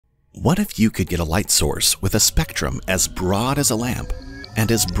What if you could get a light source with a spectrum as broad as a lamp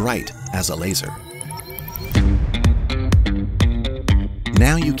and as bright as a laser?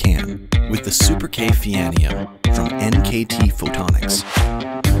 Now you can with the SuperK FIANIUM from NKT Photonics.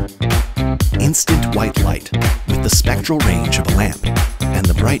 Instant white light with the spectral range of a lamp and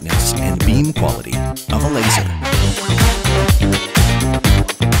the brightness and beam quality of a laser.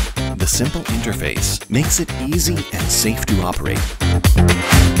 The simple interface makes it easy and safe to operate.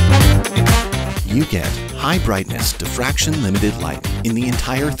 You get high brightness diffraction-limited light in the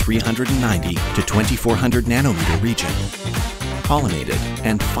entire 390 to 2400 nanometer region, collimated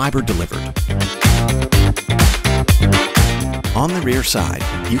and fiber delivered. On the rear side,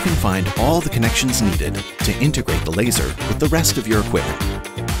 you can find all the connections needed to integrate the laser with the rest of your equipment.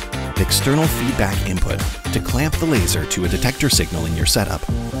 External feedback input to clamp the laser to a detector signal in your setup.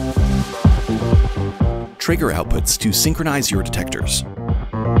 Trigger outputs to synchronize your detectors.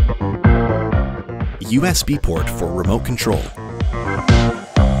 USB port for remote control.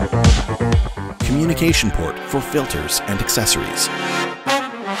 Communication port for filters and accessories.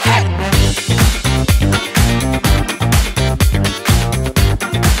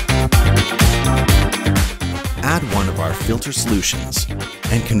 Add one of our filter solutions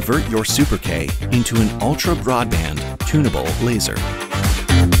and convert your SuperK into an ultra-broadband tunable laser.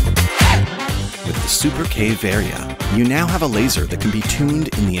 With the SuperK Varia, you now have a laser that can be tuned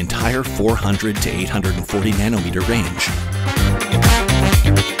in the entire 400 to 840 nanometer range.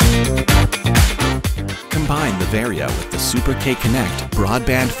 Combine the Varia with the SuperK Connect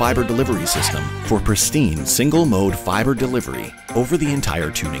broadband fiber delivery system for pristine single-mode fiber delivery over the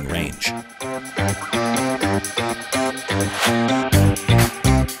entire tuning range.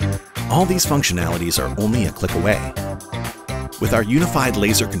 All these functionalities are only a click away. With our unified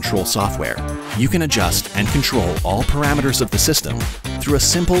laser control software, you can adjust and control all parameters of the system through a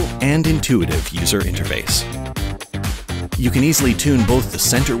simple and intuitive user interface. You can easily tune both the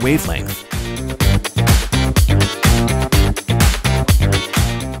center wavelength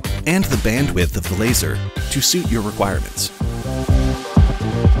and the bandwidth of the laser to suit your requirements.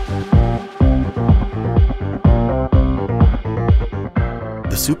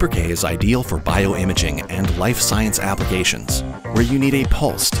 The SuperK is ideal for bioimaging and life science applications, where you need a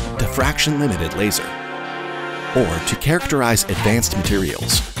pulsed, diffraction-limited laser, or to characterize advanced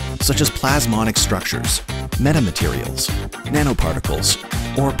materials, such as plasmonic structures, metamaterials, nanoparticles,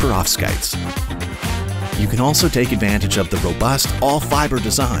 or perovskites. You can also take advantage of the robust all-fiber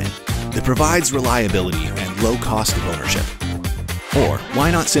design that provides reliability and low cost of ownership. Or why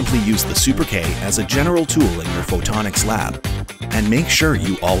not simply use the SuperK as a general tool in your photonics lab and make sure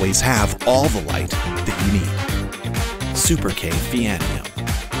you always have all the light that you need. SuperK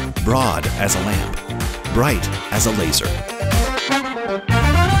FIANIUM. Broad as a lamp, bright as a laser.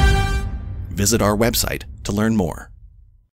 Visit our website to learn more.